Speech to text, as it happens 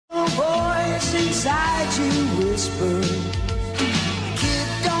to whisper, kid,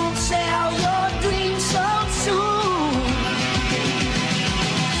 don't sell your dreams so soon.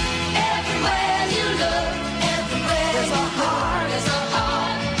 Everywhere you look, everywhere there's a heart,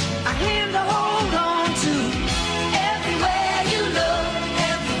 a hand to hold on to. Everywhere you look,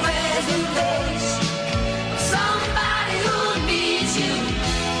 everywhere there's a face of somebody who needs you.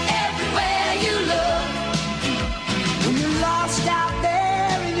 Everywhere you look, when you're lost out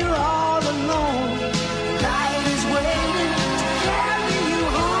there and you're all alone, life is waiting to carry you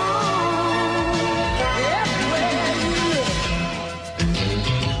home. Everywhere you look,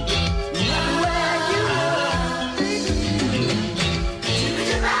 everywhere you look.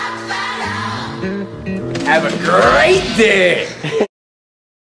 Have a great day!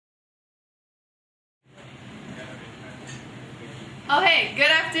 Oh hey,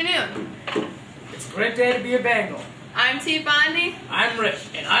 good afternoon. It's a great day to be a Bengal. I'm T. Bondi. I'm Rich,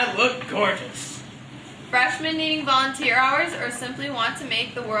 and I look gorgeous. Freshmen needing volunteer hours or simply want to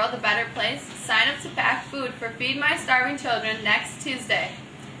make the world a better place, sign up to pack food for Feed My Starving Children next Tuesday,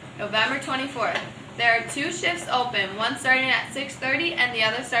 November 24th. There are 2 shifts open, one starting at 6:30 and the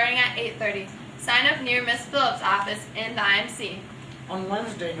other starting at 8:30. Sign up near Miss Phillips' office in the IMC. On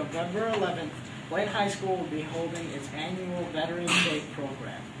Wednesday, November 11th, White High School will be holding its annual Veterans Day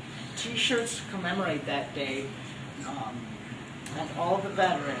program. T-shirts to commemorate that day, and all the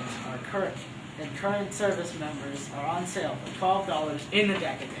veterans are current service members are on sale for $12 in the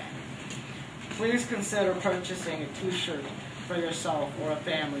Decadent. Please consider purchasing a T-shirt for yourself or a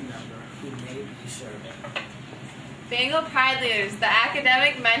family member who may be serving. Bengal Pride Leaders, the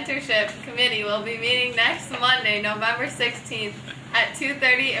Academic Mentorship Committee, will be meeting next Monday, November 16th at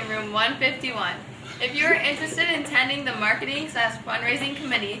 2:30 in room 151. If you are interested in attending the Marketing/Fundraising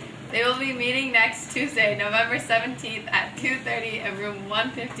Committee, they will be meeting next Tuesday, November 17th at 2:30 in room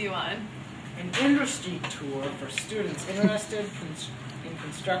 151. An industry tour for students interested in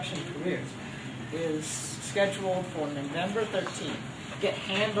construction careers is scheduled for November 13th. Get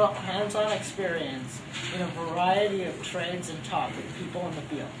hands-on experience in a variety of trades and talk with people in the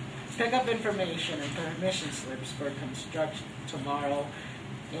field. Pick up information and permission slips for construction tomorrow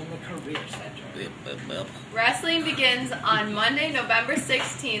in the Career Center. Wrestling begins on Monday, November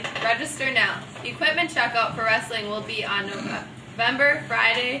 16th. Register now. Equipment checkout for wrestling will be on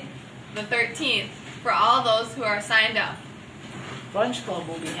Friday the 13th for all those who are signed up. Brunch Club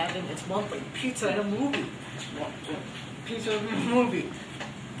will be having its monthly Pizza and a Movie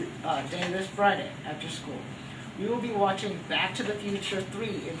day this Friday after school. We will be watching Back to the Future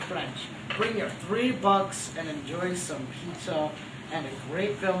 3 in French. Bring your $3 and enjoy some pizza and a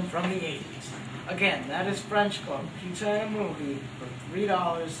great film from the 80s. Again, that is French Club, Pizza and a Movie for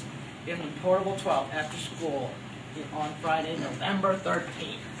 $3 in the Portable 12 after school on Friday, November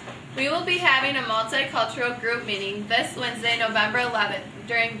 13th. We will be having a multicultural group meeting this Wednesday, November 11th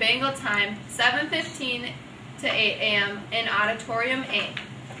during Bengal time, 7:15 to 8 a.m. in Auditorium A.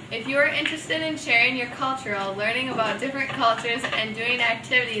 If you are interested in sharing your culture, learning about different cultures, and doing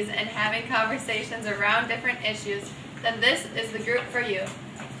activities and having conversations around different issues, then this is the group for you.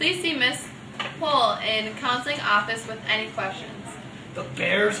 Please see Miss Pohl in Counseling Office with any questions. The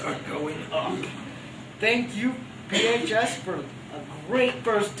Bears are going up. Thank you, PHS, for a great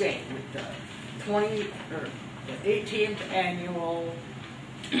first day with the 18th annual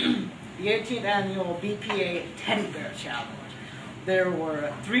BPA Teddy Bear Challenge. There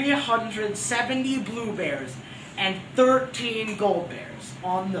were 370 blue bears and 13 gold bears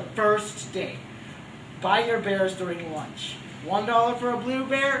on the first day. Buy your bears during lunch. $1 for a blue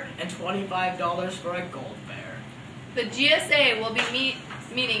bear and $25 for a gold bear. The GSA will be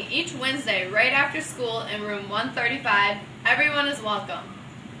meeting each Wednesday right after school in room 135. Everyone is welcome.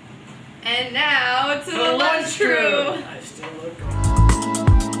 And now to the lunch crew. I still look.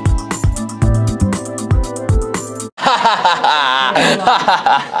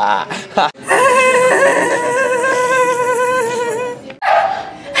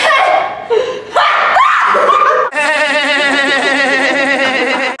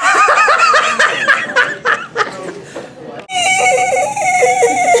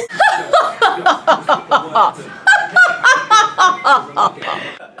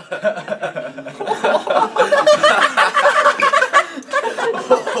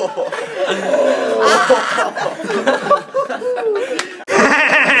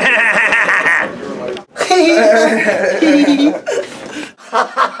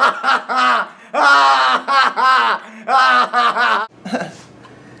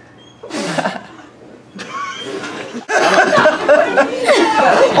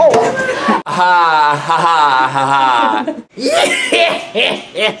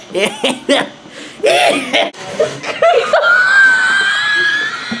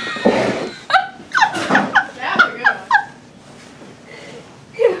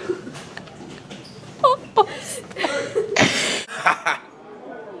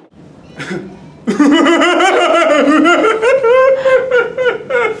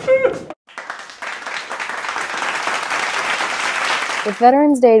 With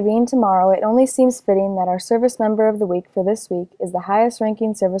Veterans Day being tomorrow, it only seems fitting that our Service Member of the Week for this week is the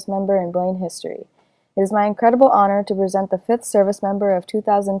highest-ranking service member in Blaine history. It is my incredible honor to present the 5th service member of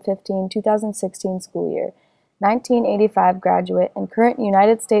 2015-2016 school year, 1985 graduate and current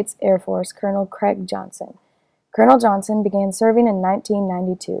United States Air Force Colonel Craig Johnson. Colonel Johnson began serving in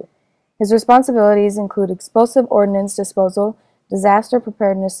 1992. His responsibilities include explosive ordnance disposal, disaster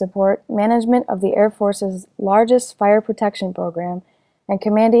preparedness support, management of the Air Force's largest fire protection program, and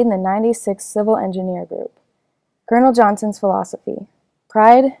commanding the 96th Civil Engineer Group. Colonel Johnson's philosophy: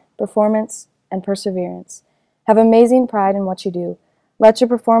 pride, performance, and perseverance. Have amazing pride in what you do. Let your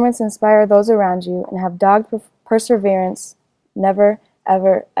performance inspire those around you, and have dogged perseverance. Never,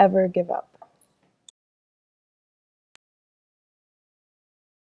 ever, ever give up.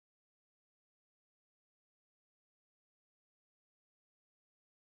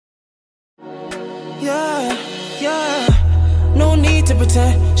 Yeah, no need to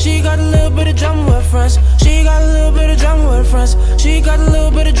pretend. She got a little bit of drama with her friends. She got a little bit of drama with her friends. She got a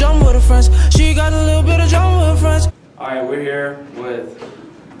little bit of drama with her friends. She got a little bit of drama with her friends. Alright, we're here with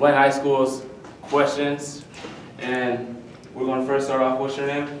Blaine High School's questions, and we're going to first start off. What's your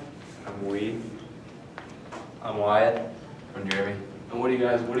name? I'm Weed. I'm Wyatt. I'm Jeremy. And what are you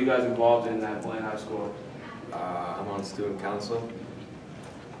guys involved in at Blaine High School? I'm on student council.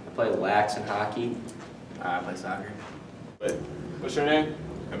 I play lax and hockey. I play soccer. What's your name?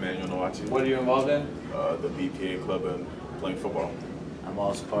 Emmanuel Noachi. What are you involved in? The BPA club and playing football. I'm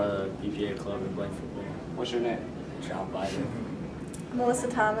also part of the BPA club and playing football. What's your name? John Biden. Melissa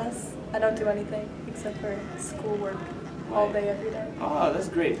Thomas. I don't do anything except for schoolwork all day, every day. Oh, that's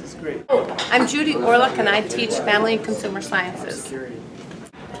great. That's great. I'm Judy Orlick, and I teach Family and Consumer Sciences.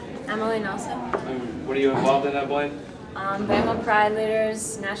 Emily Nelson. What are you involved in at Blaine? Bengal Pride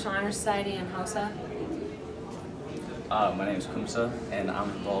Leaders, National Honor Society, and HOSA. My name is Kumsa, and I'm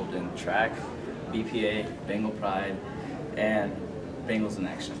involved in track, BPA, Bengal Pride, and Bengals in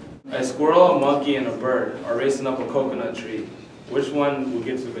Action. A squirrel, a monkey, and a bird are racing up a coconut tree. Which one will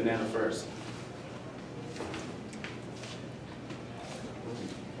get to the banana first?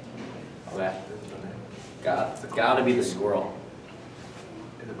 Okay. Gotta be the squirrel.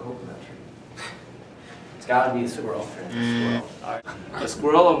 In the coconut tree. It's gotta be the squirrel. Alright. A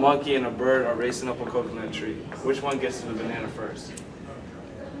squirrel, a monkey, and a bird are racing up a coconut tree. Which one gets to the banana first?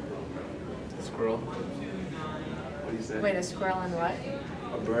 The squirrel. What do you say? Wait, a squirrel and what?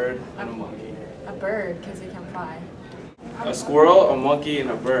 A bird and a monkey. A bird, because it can fly. A squirrel, a monkey, and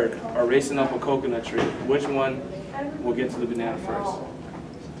a bird are racing up a coconut tree. Which one will get to the banana first?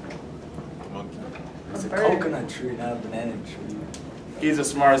 Monkey. It's a coconut tree, not a banana tree. He's the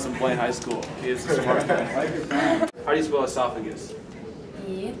smartest in Blaine High School. He is the smartest man. How do you spell esophagus?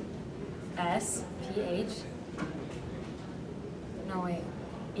 E-S-P-H. No, wait.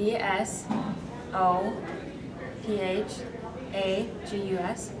 E-S-O-P-H-A-G-U-S.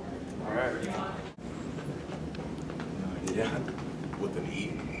 All right. Yeah. With an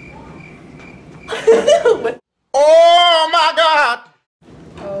E. Oh my God!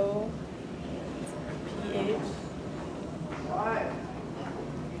 O-P-H.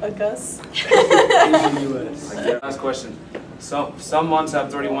 August. Last question. Some months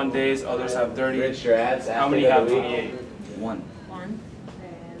have 31 days, others have 30. How many have 28? One.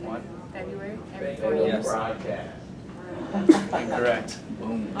 February. Yes. Incorrect.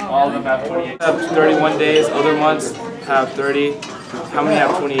 All of them have 28. Have 31 days, other months have 30. How many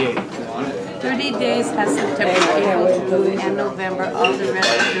have 28? 30 days has September, April, June, and November. All the rest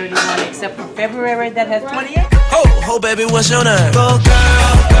are 31, except for February that has 28. Ho, baby, what's your name? Go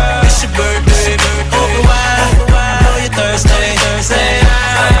girl, it's your birthday.